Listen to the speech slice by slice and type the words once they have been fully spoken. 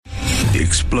The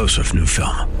explosive new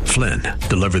film, Flynn,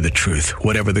 deliver the truth,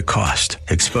 whatever the cost,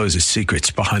 exposes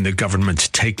secrets behind the government's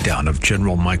takedown of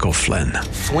General Michael Flynn.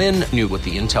 Flynn knew what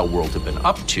the intel world had been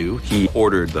up to. He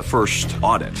ordered the first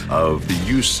audit of the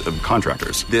use of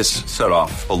contractors. This set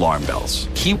off alarm bells.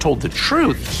 He told the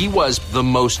truth. He was the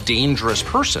most dangerous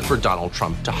person for Donald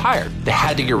Trump to hire. They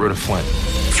had to get rid of Flynn.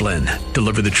 Flynn,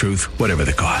 deliver the truth, whatever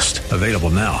the cost. Available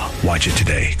now. Watch it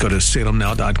today. Go to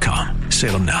salemnow.com.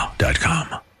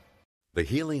 salemnow.com. The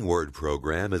Healing Word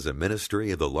program is a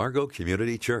ministry of the Largo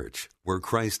Community Church, where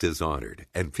Christ is honored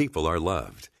and people are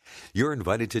loved. You're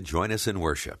invited to join us in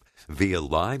worship via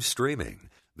live streaming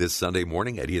this Sunday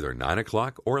morning at either 9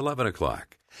 o'clock or 11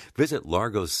 o'clock. Visit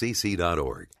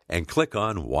largocc.org and click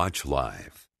on Watch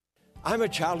Live. I'm a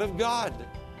child of God.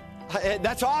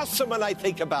 That's awesome when I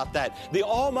think about that. The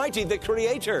Almighty, the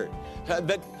Creator,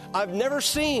 that I've never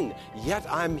seen, yet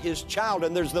I'm His child,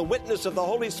 and there's the witness of the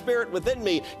Holy Spirit within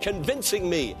me convincing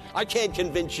me. I can't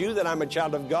convince you that I'm a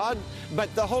child of God,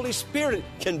 but the Holy Spirit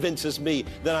convinces me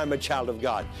that I'm a child of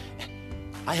God.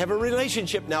 I have a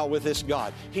relationship now with this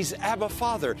God. He's Abba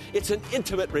Father. It's an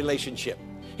intimate relationship.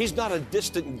 He's not a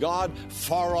distant God,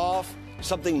 far off,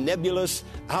 something nebulous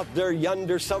out there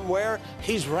yonder somewhere.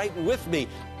 He's right with me.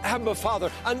 Abba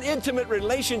Father, an intimate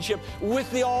relationship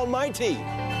with the Almighty.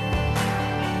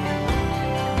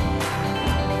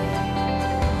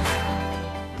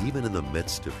 Even in the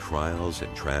midst of trials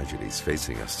and tragedies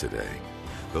facing us today,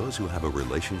 those who have a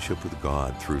relationship with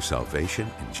God through salvation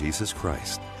in Jesus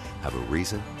Christ have a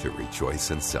reason to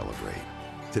rejoice and celebrate.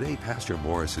 Today, Pastor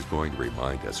Morris is going to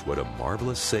remind us what a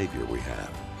marvelous Savior we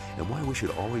have and why we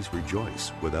should always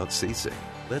rejoice without ceasing.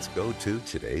 Let's go to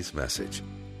today's message,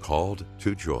 Called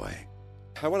to Joy.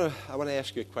 I want to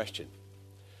ask you a question.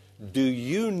 Do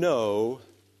you know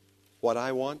what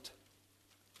I want?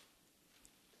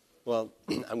 Well,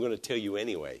 I'm going to tell you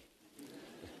anyway.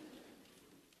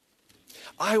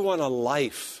 I want a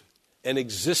life, an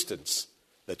existence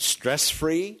that's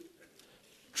stress-free,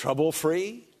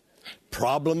 trouble-free,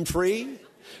 problem-free,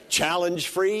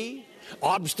 challenge-free,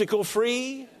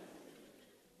 obstacle-free.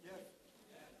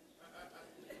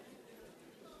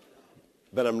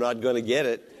 But I'm not going to get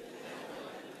it.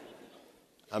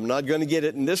 I'm not going to get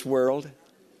it in this world.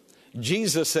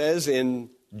 Jesus says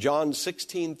in John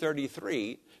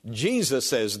 16:33, Jesus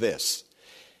says this,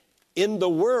 in the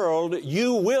world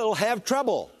you will have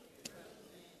trouble.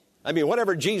 I mean,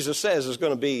 whatever Jesus says is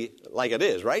going to be like it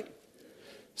is, right?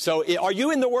 So are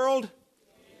you in the world?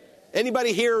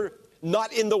 Anybody here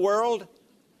not in the world?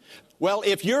 Well,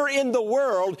 if you're in the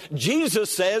world, Jesus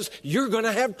says you're going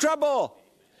to have trouble.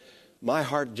 My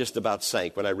heart just about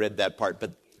sank when I read that part,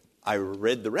 but I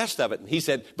read the rest of it, and he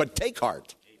said, but take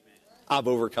heart. I've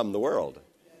overcome the world.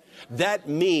 That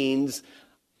means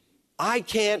I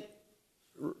can't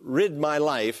rid my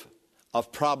life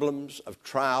of problems, of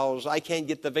trials. I can't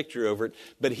get the victory over it.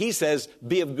 But he says,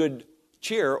 be of good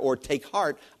cheer or take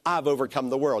heart. I've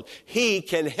overcome the world. He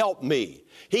can help me.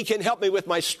 He can help me with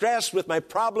my stress, with my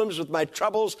problems, with my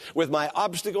troubles, with my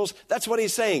obstacles. That's what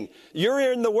he's saying.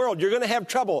 You're in the world. You're going to have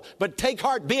trouble. But take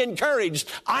heart. Be encouraged.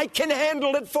 I can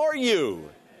handle it for you.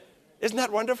 Isn't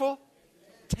that wonderful?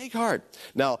 Take heart.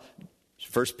 Now,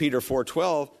 1 Peter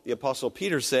 4:12, the Apostle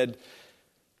Peter said,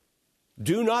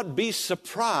 do not be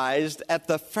surprised at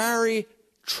the fiery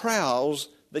trials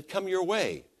that come your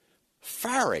way.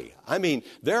 Fiery. I mean,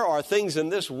 there are things in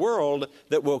this world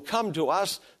that will come to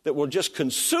us that will just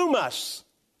consume us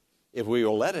if we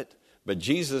will let it. But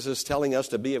Jesus is telling us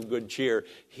to be of good cheer.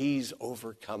 He's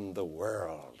overcome the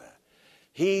world.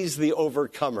 He's the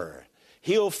overcomer.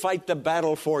 He'll fight the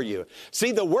battle for you.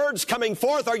 See the words coming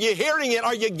forth. Are you hearing it?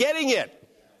 Are you getting it?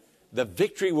 The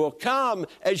victory will come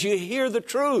as you hear the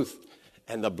truth,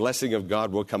 and the blessing of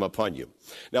God will come upon you.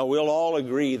 Now, we'll all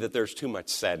agree that there's too much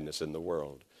sadness in the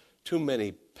world, too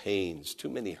many pains, too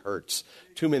many hurts,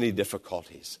 too many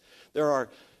difficulties. There are,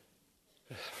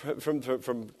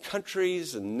 from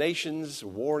countries and nations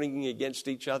warring against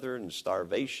each other, and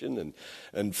starvation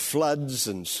and floods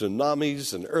and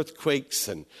tsunamis and earthquakes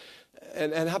and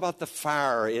how about the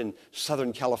fire in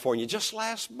Southern California just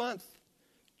last month?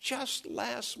 Just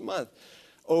last month,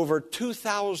 over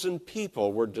 2,000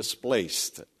 people were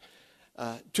displaced.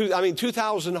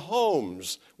 2,000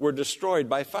 homes were destroyed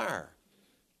by fire.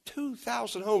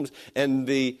 2,000 homes. And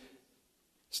the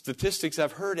statistics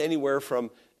I've heard, anywhere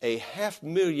from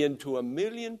 500,000 to 1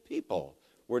 million people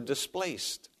were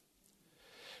displaced.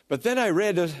 But then I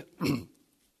read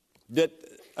that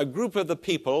a group of the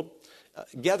people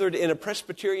gathered in a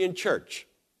Presbyterian church.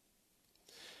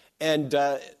 And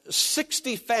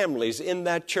 60 families in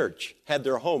that church had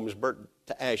their homes burnt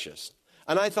to ashes.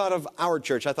 And I thought of our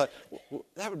church. I thought,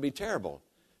 that would be terrible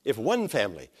if one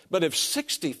family, but if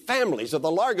 60 families of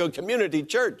the Largo Community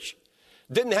Church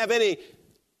didn't have any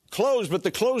clothes but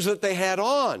the clothes that they had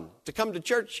on to come to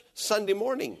church Sunday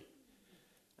morning.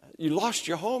 You lost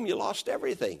your home, you lost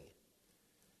everything.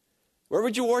 Where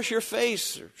would you wash your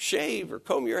face or shave or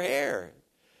comb your hair?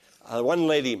 One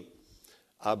lady,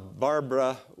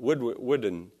 Barbara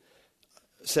Wooden,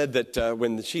 said that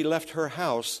when she left her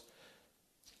house,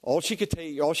 all she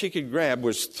could grab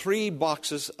was 3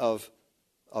 boxes of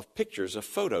pictures, of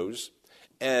photos,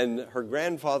 and her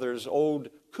grandfather's old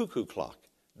cuckoo clock.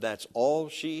 That's all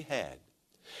she had.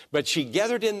 But she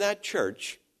gathered in that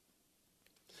church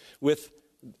with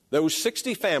those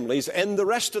 60 families and the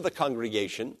rest of the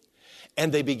congregation,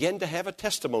 and they began to have a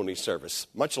testimony service,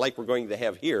 much like we're going to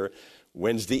have here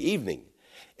Wednesday evening.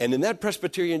 And in that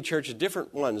Presbyterian church,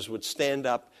 different ones would stand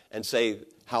up and say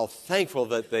how thankful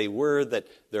that they were that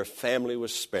their family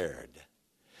was spared.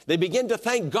 They began to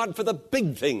thank God for the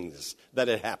big things that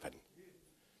had happened.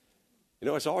 You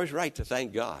know, it's always right to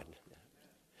thank God.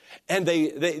 And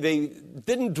they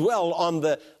didn't dwell on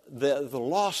the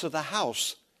loss of the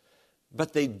house,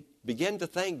 but they began to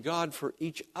thank God for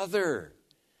each other,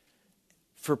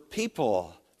 for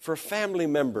people, for family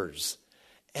members,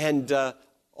 and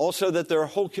also that their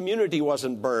whole community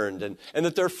wasn't burned, and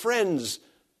that their friends,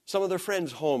 some of their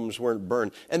friends' homes weren't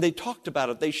burned. And they talked about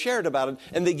it, they shared about it,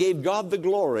 and they gave God the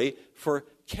glory for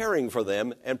caring for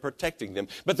them and protecting them.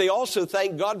 But they also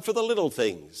thanked God for the little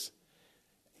things.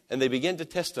 And they began to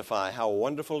testify how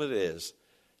wonderful it is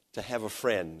to have a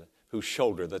friend whose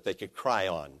shoulder that they could cry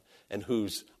on and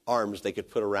whose arms they could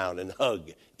put around and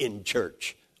hug in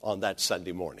church on that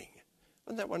Sunday morning.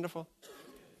 Isn't that wonderful?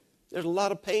 There's a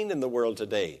lot of pain in the world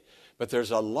today, but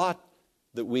there's a lot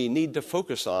that we need to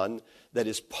focus on that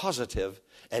is positive.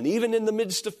 And even in the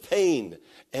midst of pain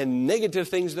and negative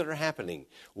things that are happening,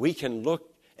 we can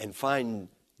look and find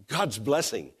God's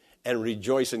blessing and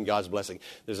rejoice in God's blessing.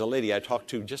 There's a lady I talked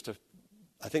to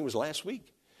I think it was last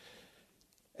week.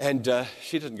 And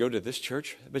she doesn't go to this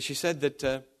church, but she said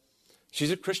that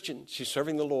she's a Christian. She's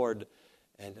serving the Lord,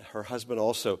 and her husband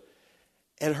also.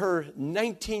 And her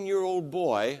 19-year-old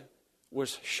boy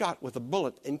was shot with a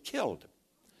bullet and killed.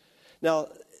 Now,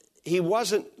 he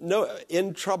wasn't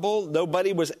in trouble.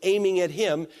 Nobody was aiming at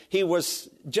him. He was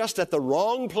just at the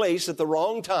wrong place at the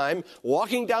wrong time,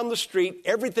 walking down the street.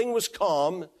 Everything was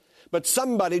calm. But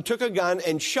somebody took a gun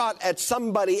and shot at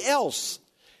somebody else.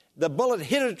 The bullet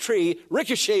hit a tree,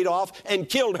 ricocheted off, and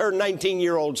killed her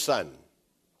 19-year-old son.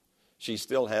 She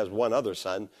still has one other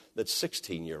son that's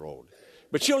 16-year-old.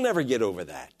 But she'll never get over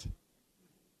that.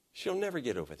 She'll never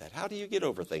get over that. How do you get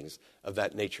over things of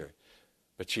that nature?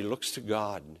 But she looks to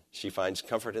God. She finds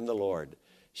comfort in the Lord.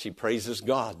 She praises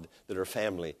God that her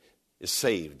family is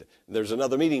saved. There's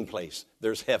another meeting place.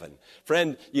 There's heaven.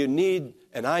 Friend, you need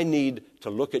and I need to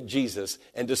look at Jesus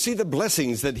and to see the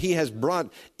blessings that he has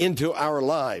brought into our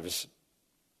lives.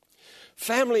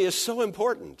 Family is so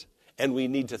important, and we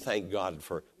need to thank God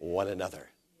for one another.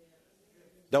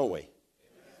 Don't we?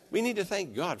 We need to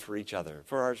thank God for each other,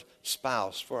 for our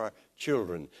spouse, for our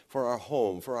children, for our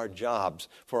home, for our jobs,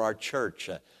 for our church,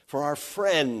 for our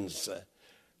friends,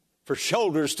 for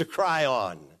shoulders to cry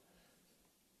on,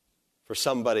 for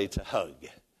somebody to hug.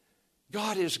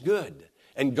 God is good,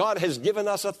 and God has given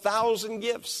us 1,000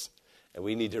 gifts, and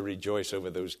we need to rejoice over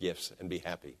those gifts and be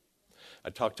happy. I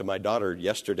talked to my daughter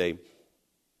yesterday.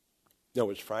 No, it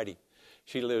was Friday.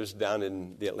 She lives down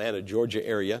in the Atlanta, Georgia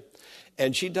area,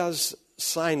 and she does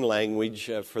sign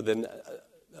language for the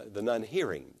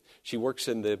non-hearing. She works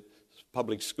in the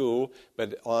public school,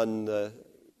 but on the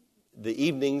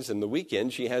evenings and the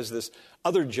weekends, she has this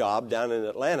other job down in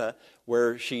Atlanta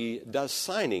where she does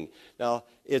signing. Now,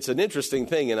 it's an interesting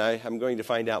thing, and I'm going to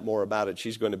find out more about it.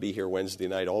 She's going to be here Wednesday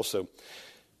night also.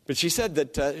 But she said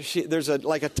that there's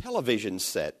like a television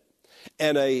set,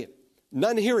 and a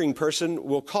non-hearing person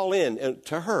will call in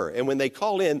to her, and when they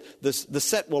call in, the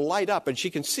set will light up, and she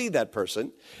can see that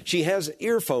person. She has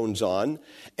earphones on,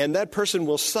 and that person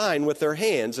will sign with their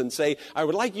hands and say, I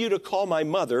would like you to call my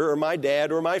mother or my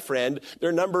dad or my friend.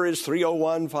 Their number is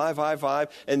 301-555,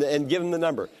 and give them the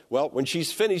number. Well, when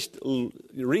she's finished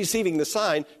receiving the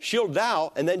sign, she'll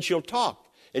dial, and then she'll talk.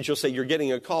 And she'll say, you're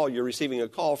getting a call, you're receiving a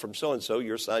call from so-and-so,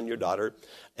 your son, your daughter,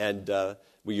 and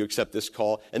will you accept this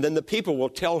call? And then the people will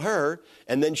tell her,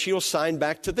 and then she'll sign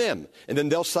back to them. And then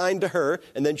they'll sign to her,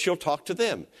 and then she'll talk to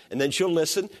them. And then she'll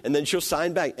listen, and then she'll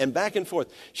sign back, and back and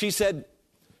forth. She said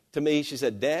to me, she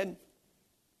said, Dad,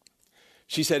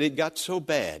 she said, it got so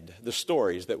bad, the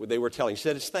stories that they were telling. She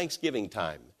said, it's Thanksgiving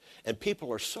time, and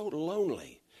people are so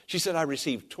lonely. She said, I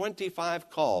received 25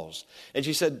 calls. And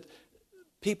she said,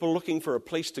 people looking for a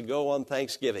place to go on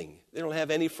Thanksgiving. They don't have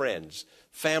any friends.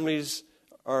 Families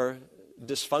are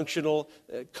dysfunctional,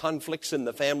 conflicts in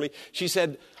the family. She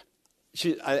said,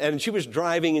 she was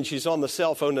driving and she's on the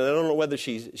cell phone, and I don't know whether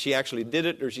she actually did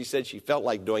it or she said she felt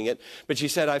like doing it. But she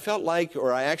said, I felt like,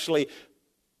 or I actually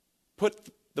put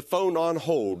the phone on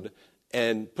hold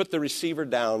and put the receiver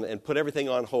down and put everything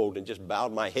on hold and just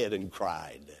bowed my head and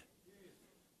cried.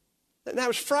 And that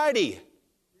was Friday.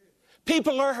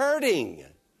 People are hurting.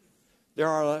 There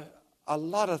are a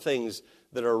lot of things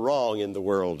that are wrong in the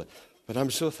world. But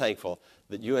I'm so thankful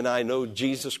that you and I know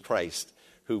Jesus Christ,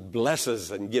 who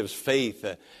blesses and gives faith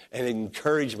and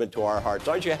encouragement to our hearts.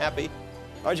 Aren't you happy?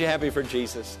 Aren't you happy for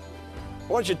Jesus?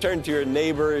 Why don't you turn to your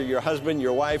neighbor, your husband,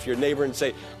 your wife, your neighbor, and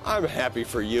say, I'm happy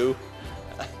for you.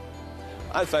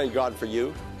 I thank God for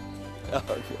you.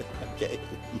 Okay.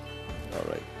 All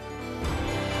right.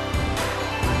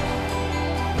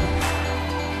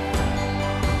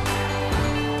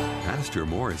 Pastor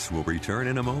Morris will return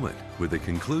in a moment with the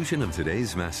conclusion of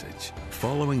today's message,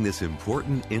 following this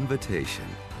important invitation.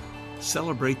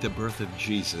 Celebrate the birth of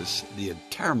Jesus the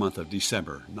entire month of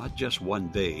December, not just one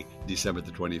day, December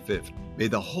the 25th. May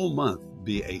the whole month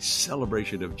be a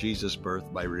celebration of Jesus'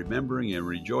 birth by remembering and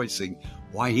rejoicing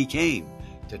why he came,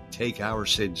 to take our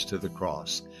sins to the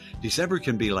cross. December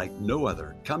can be like no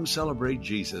other. Come celebrate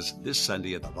Jesus this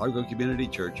Sunday at the Largo Community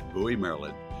Church, Bowie,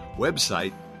 Maryland.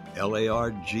 Website,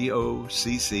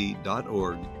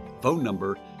 largocc.org. Phone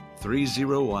number,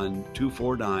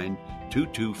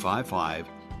 301-249-2255.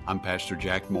 I'm Pastor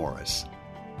Jack Morris.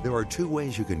 There are two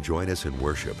ways you can join us in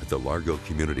worship at the Largo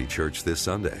Community Church this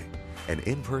Sunday. An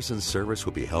in-person service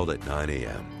will be held at 9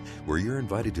 a.m., where you're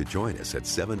invited to join us at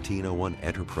 1701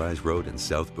 Enterprise Road in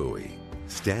South Bowie.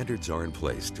 Standards are in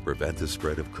place to prevent the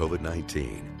spread of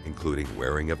COVID-19, including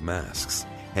wearing of masks,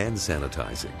 hand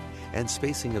sanitizing, and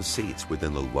spacing of seats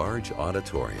within the large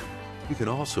auditorium. You can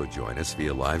also join us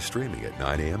via live streaming at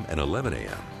 9 a.m. and 11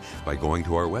 a.m. by going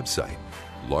to our website,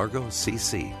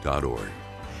 largocc.org,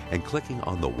 and clicking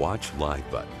on the Watch Live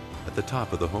button at the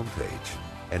top of the homepage.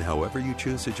 And however you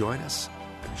choose to join us,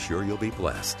 I'm sure you'll be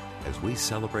blessed as we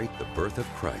celebrate the birth of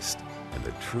Christ and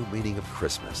the true meaning of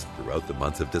Christmas throughout the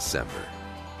month of December.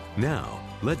 Now,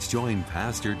 let's join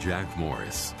Pastor Jack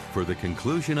Morris for the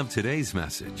conclusion of today's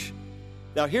message.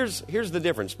 Now, here's the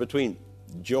difference between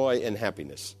joy and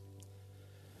happiness.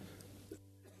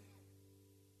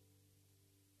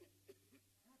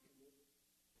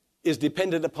 Is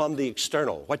dependent upon the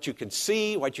external, what you can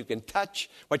see, what you can touch,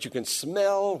 what you can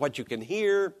smell, what you can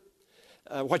hear,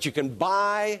 what you can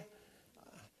buy.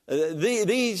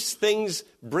 These things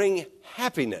bring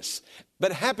happiness.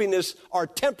 But happiness are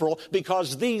temporal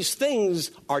because these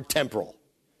things are temporal.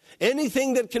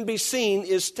 Anything that can be seen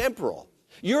is temporal.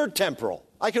 You're temporal.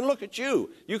 I can look at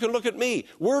you. You can look at me.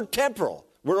 We're temporal.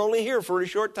 We're only here for a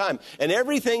short time. And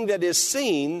everything that is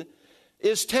seen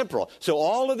is temporal. So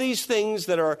all of these things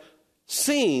that are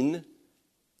seen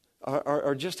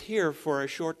are just here for a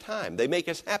short time. They make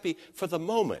us happy for the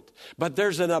moment. But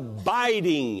there's an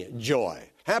abiding joy.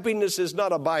 Happiness is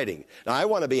not abiding. Now, I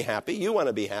want to be happy. You want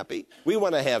to be happy. We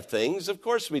want to have things. Of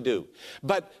course we do.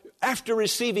 But after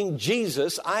receiving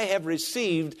Jesus, I have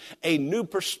received a new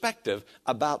perspective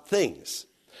about things.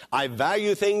 I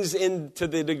value things to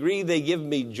the degree they give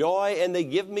me joy and they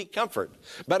give me comfort.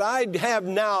 But I have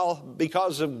now,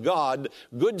 because of God,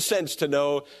 good sense to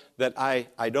know that I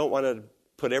don't want to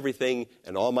put everything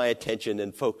and all my attention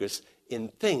and focus in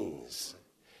things,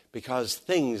 because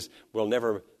things will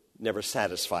never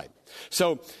satisfy.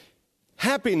 So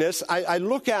happiness, I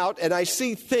look out and I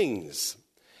see things.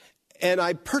 And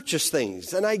I purchase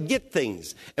things, and I get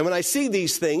things. And when I see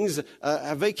these things,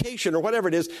 a vacation or whatever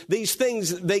it is, these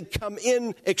things, they come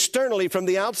in externally from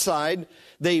the outside.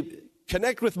 They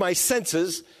connect with my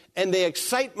senses, and they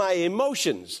excite my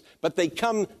emotions. But they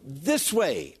come this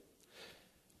way.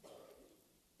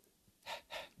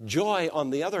 Joy, on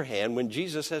the other hand, when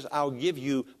Jesus says, I'll give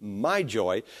you my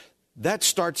joy, that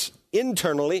starts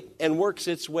internally and works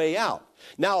its way out.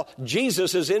 Now,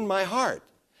 Jesus is in my heart.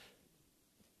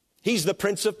 He's the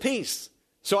Prince of Peace.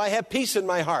 So I have peace in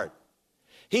my heart.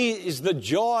 He is the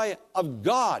joy of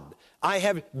God. I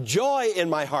have joy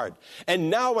in my heart. And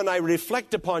now when I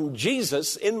reflect upon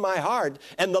Jesus in my heart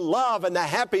and the love and the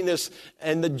happiness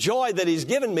and the joy that he's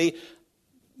given me,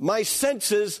 my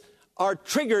senses are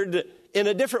triggered in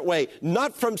a different way.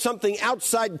 Not from something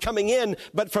outside coming in,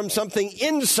 but from something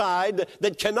inside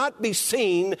that cannot be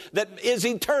seen, that is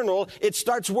eternal. It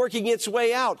starts working its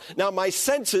way out. Now my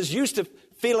senses used to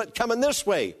feel it coming this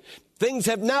way. Things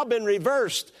have now been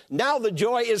reversed. Now the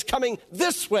joy is coming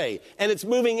this way, and it's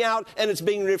moving out, and it's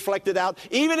being reflected out.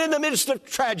 Even in the midst of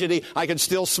tragedy, I can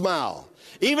still smile.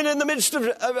 Even in the midst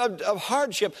of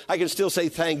hardship, I can still say,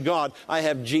 thank God, I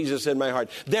have Jesus in my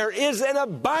heart. There is an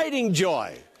abiding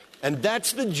joy, and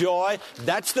that's the joy,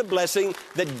 that's the blessing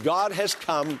that God has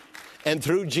come, and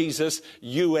through Jesus,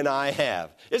 you and I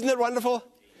have. Isn't it wonderful?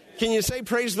 Can you say,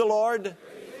 praise the Lord?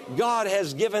 God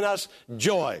has given us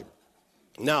joy.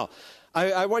 Now,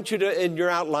 I want you to, in your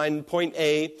outline, point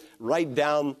A, write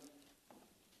down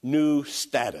new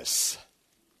status.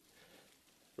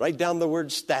 Write down the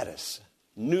word status.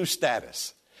 New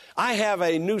status. I have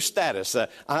a new status.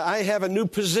 I have a new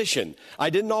position. I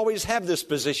didn't always have this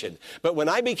position. But when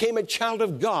I became a child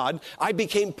of God, I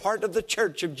became part of the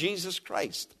church of Jesus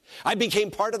Christ. I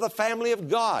became part of the family of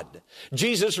God.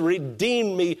 Jesus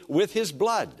redeemed me with his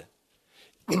blood.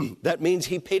 That means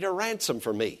he paid a ransom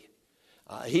for me.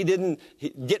 He didn't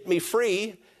get me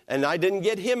free, and I didn't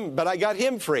get him, but I got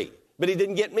him free. But he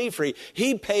didn't get me free.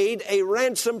 He paid a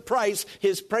ransom price,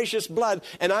 his precious blood,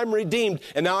 and I'm redeemed.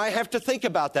 And now I have to think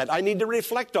about that. I need to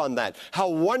reflect on that. How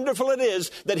wonderful it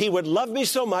is that he would love me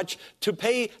so much to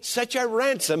pay such a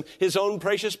ransom, his own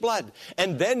precious blood.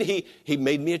 And then he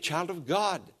made me a child of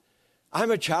God.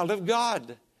 I'm a child of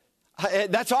God.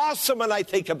 That's awesome when I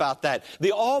think about that.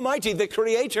 The Almighty, the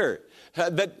Creator,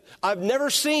 that I've never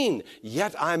seen,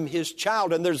 yet I'm his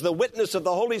child, and there's the witness of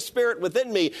the Holy Spirit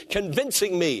within me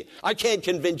convincing me. I can't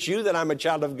convince you that I'm a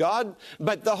child of God,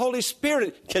 but the Holy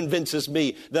Spirit convinces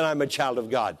me that I'm a child of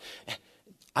God.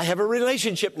 I have a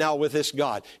relationship now with this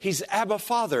God. He's Abba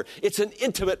Father. It's an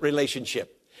intimate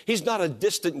relationship. He's not a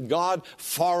distant God,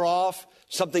 far off,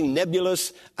 something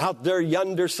nebulous out there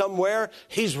yonder somewhere.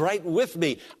 He's right with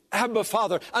me. Abba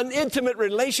Father, an intimate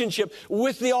relationship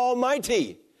with the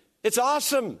Almighty. It's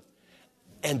awesome.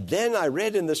 And then I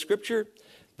read in the scripture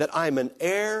that I'm an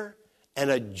heir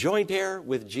and a joint heir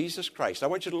with Jesus Christ. I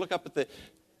want you to look up at the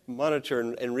monitor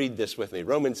and read this with me.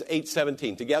 Romans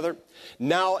 8:17 together.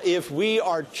 Now if we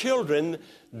are children,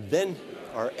 then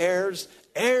are heirs,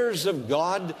 heirs of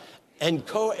God and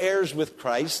co-heirs with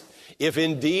Christ, if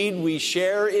indeed we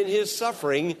share in his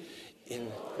suffering,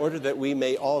 in order that we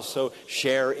may also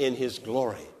share in his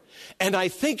glory. And I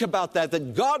think about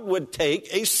that God would take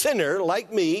a sinner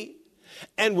like me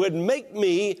and would make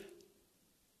me,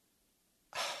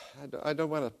 I don't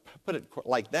want to put it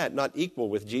like that, not equal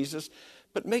with Jesus,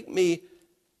 but make me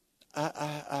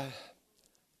an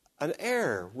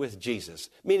heir with Jesus.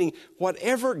 Meaning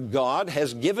whatever God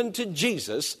has given to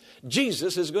Jesus,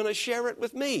 Jesus is going to share it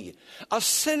with me, a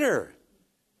sinner.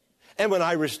 And when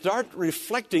I start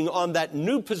reflecting on that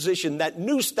new position, that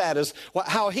new status,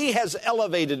 how he has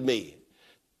elevated me,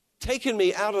 taken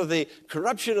me out of the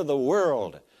corruption of the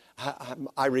world,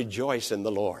 I rejoice in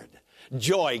the Lord.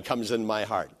 Joy comes in my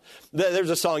heart.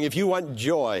 There's a song, if you want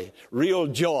joy, real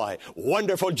joy,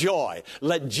 wonderful joy,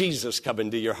 let Jesus come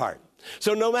into your heart.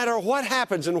 So no matter what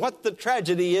happens and what the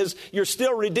tragedy is, you're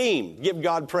still redeemed. Give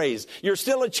God praise. You're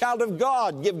still a child of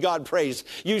God. Give God praise.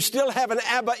 You still have an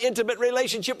Abba intimate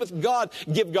relationship with God.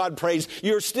 Give God praise.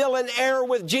 You're still an heir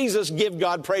with Jesus. Give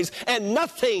God praise. And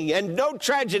nothing and no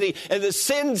tragedy and the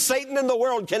sin, Satan, and the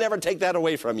world can ever take that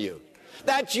away from you.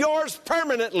 That's yours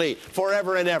permanently,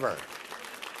 forever and ever.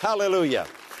 Hallelujah.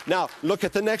 Now, look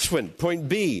at the next one. Point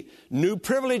B, new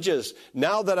privileges.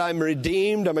 Now that I'm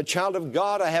redeemed, I'm a child of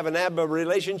God, I have an Abba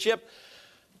relationship,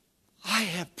 I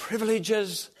have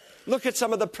privileges. Look at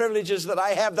some of the privileges that I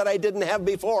have that I didn't have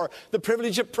before. The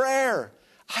privilege of prayer.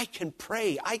 I can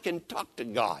pray. I can talk to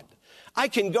God. I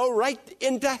can go right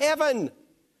into heaven.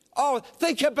 Oh,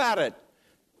 think about it.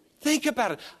 Think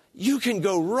about it. You can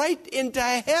go right into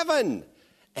heaven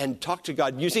and talk to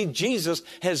God. You see, Jesus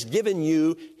has given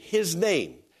you his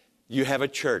name. You have a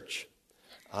church.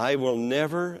 I will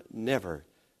never, never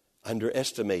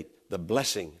underestimate the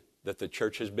blessing that the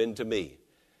church has been to me.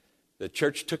 The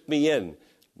church took me in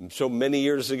so many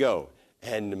years ago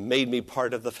and made me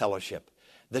part of the fellowship.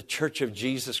 The church of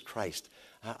Jesus Christ.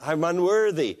 I'm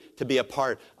unworthy to be a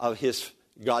part of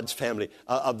God's family,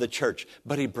 of the church,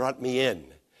 but he brought me in.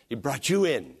 He brought you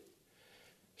in.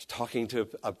 I was talking to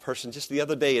a person just the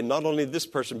other day, and not only this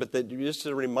person, but just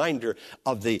a reminder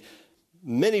of the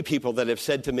many people that have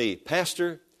said to me,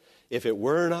 Pastor, if it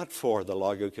were not for the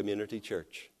Largo Community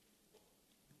Church.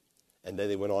 And then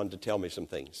they went on to tell me some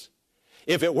things.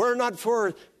 If it were not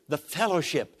for the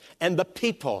fellowship and the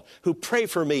people who pray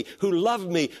for me, who love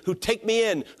me, who take me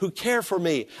in, who care for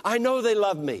me, I know they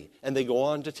love me. And they go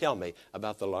on to tell me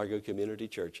about the Largo Community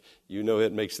Church. You know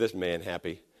it makes this man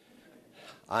happy.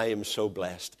 I am so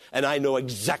blessed. And I know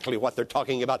exactly what they're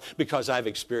talking about because I've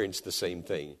experienced the same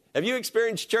thing. Have you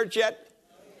experienced church yet?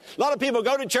 A lot of people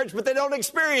go to church, but they don't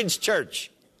experience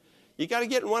church. You got to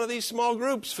get in one of these small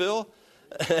groups, Phil.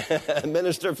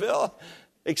 Minister Phil.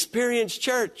 Experience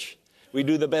church. We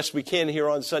do the best we can here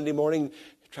on Sunday morning,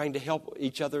 trying to help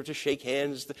each other, to shake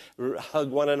hands, to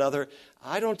hug one another.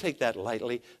 I don't take that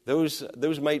lightly.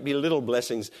 Those might be little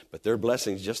blessings, but they're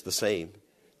blessings just the same.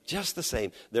 Just the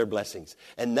same, they're blessings.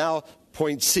 And now,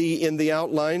 point C in the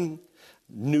outline,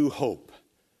 new hope.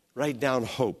 Write down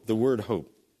hope, the word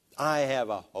hope. I have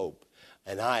a hope,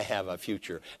 and I have a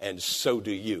future, and so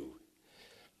do you.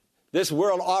 This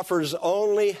world offers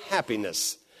only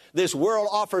happiness. This world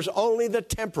offers only the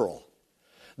temporal.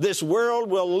 This world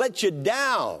will let you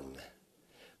down.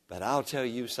 But I'll tell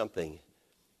you something.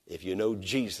 If you know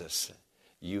Jesus,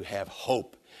 you have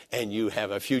hope and you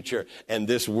have a future. And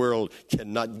this world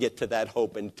cannot get to that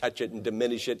hope and touch it and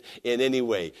diminish it in any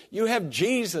way. You have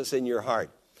Jesus in your heart.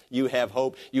 You have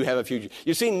hope. You have a future.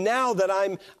 You see, now that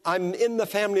I'm in the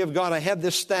family of God, I have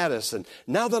this status. And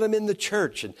now that I'm in the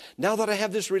church, and now that I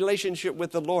have this relationship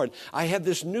with the Lord, I have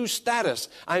this new status.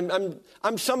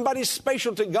 I'm somebody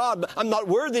special to God. I'm not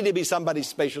worthy to be somebody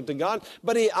special to God,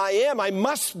 but I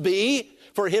must be,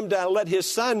 for him to let his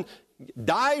son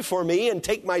die for me and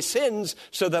take my sins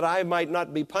so that I might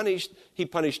not be punished. He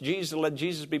punished Jesus, let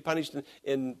Jesus be punished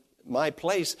in my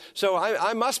place. So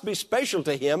I must be special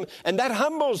to him, and that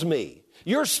humbles me.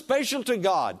 You're special to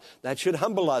God. That should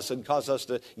humble us and cause us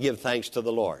to give thanks to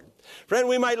the Lord. Friend,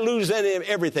 we might lose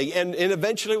everything, and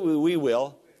eventually we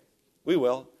will. We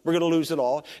will. We're going to lose it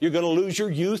all. You're going to lose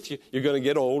your youth. You're going to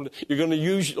get old. You're going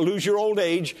to lose your old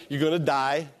age. You're going to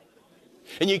die.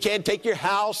 And you can't take your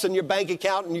house and your bank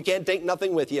account, and you can't take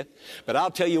nothing with you. But I'll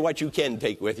tell you what you can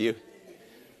take with you.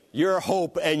 Your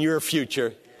hope and your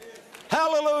future.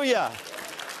 Hallelujah.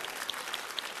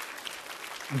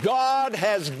 God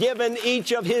has given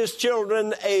each of his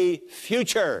children a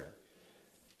future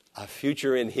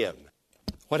in him.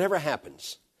 Whatever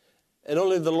happens, and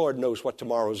only the Lord knows what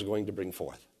tomorrow is going to bring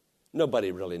forth.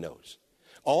 Nobody really knows.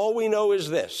 All we know is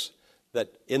this,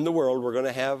 that in the world we're going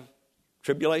to have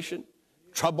tribulation,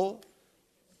 trouble.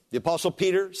 The Apostle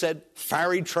Peter said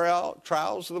fiery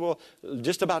trials that will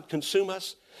just about consume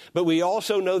us. But we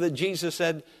also know that Jesus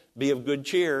said, be of good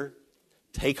cheer,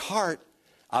 take heart,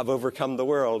 I've overcome the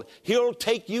world. He'll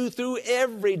take you through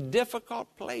every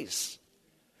difficult place.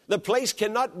 The place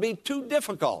cannot be too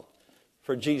difficult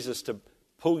for Jesus to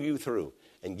pull you through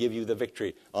and give you the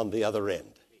victory on the other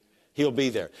end. He'll be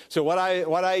there. So what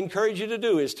I encourage you to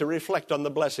do is to reflect on the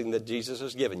blessing that Jesus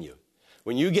has given you.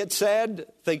 When you get sad,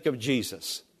 think of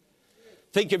Jesus.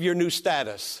 Think of your new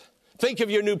status. Think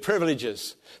of your new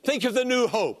privileges. Think of the new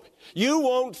hope. You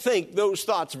won't think those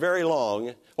thoughts very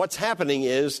long. What's happening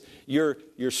is you're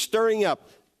stirring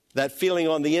up that feeling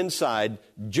on the inside.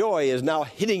 Joy is now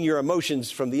hitting your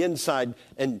emotions from the inside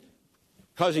and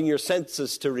causing your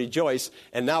senses to rejoice.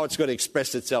 And now it's going to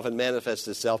express itself and manifest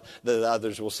itself that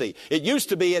others will see. It used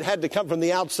to be it had to come from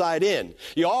the outside in.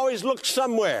 You always look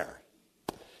somewhere.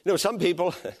 You know, some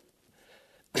people,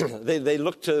 they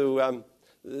look to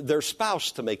their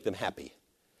spouse to make them happy.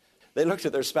 They looked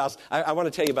at their spouse. I want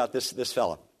to tell you about this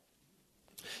fellow.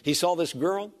 He saw this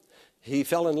girl. He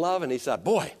fell in love, and he thought,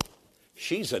 boy,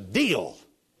 she's a deal.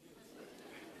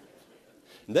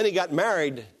 And then he got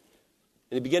married, and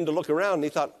he began to look around, and he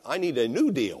thought, I need a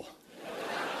new deal.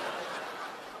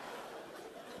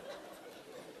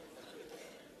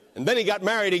 And then he got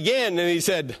married again, and he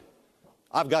said,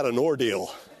 I've got an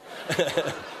ordeal.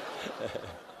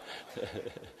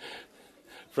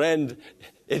 Friend,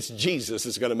 it's Jesus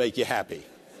that's going to make you happy.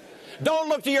 Don't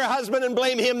look to your husband and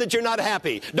blame him that you're not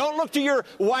happy. Don't look to your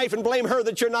wife and blame her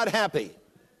that you're not happy.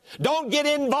 Don't get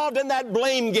involved in that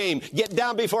blame game. Get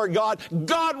down before God.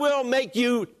 God will make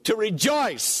you to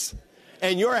rejoice.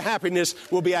 And your happiness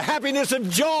will be a happiness of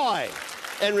joy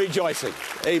and rejoicing.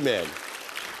 Amen.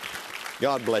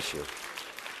 God bless you.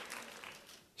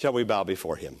 Shall we bow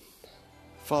before him?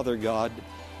 Father God,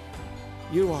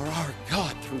 you are our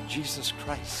God through Jesus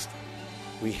Christ.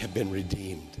 We have been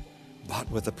redeemed, bought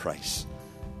with a price,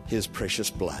 his precious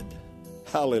blood.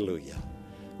 Hallelujah.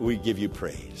 We give you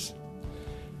praise.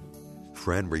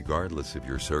 Friend, regardless of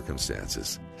your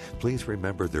circumstances, please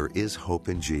remember there is hope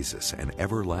in Jesus and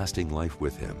everlasting life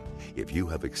with him if you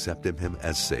have accepted him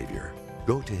as Savior.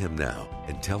 Go to him now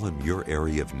and tell him your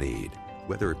area of need,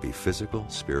 whether it be physical,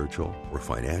 spiritual, or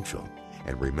financial.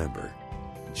 And remember,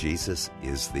 Jesus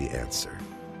is the answer.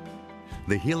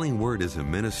 The Healing Word is a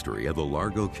ministry of the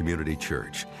Largo Community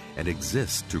Church and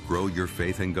exists to grow your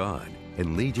faith in God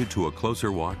and lead you to a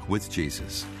closer walk with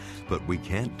Jesus. But we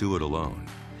can't do it alone.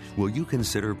 Will you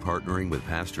consider partnering with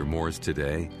Pastor Morris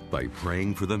today by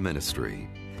praying for the ministry?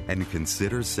 And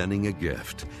consider sending a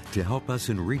gift to help us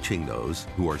in reaching those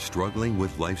who are struggling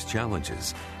with life's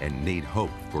challenges and need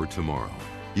hope for tomorrow.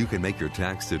 You can make your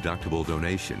tax-deductible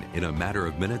donation in a matter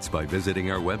of minutes by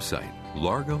visiting our website,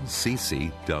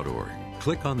 largocc.org.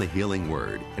 Click on the Healing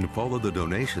Word and follow the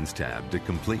Donations tab to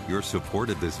complete your support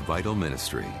of this vital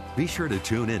ministry. Be sure to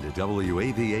tune in to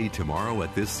WAVA tomorrow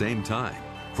at this same time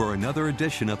for another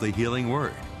edition of the Healing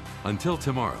Word. Until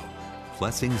tomorrow,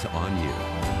 blessings on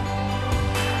you.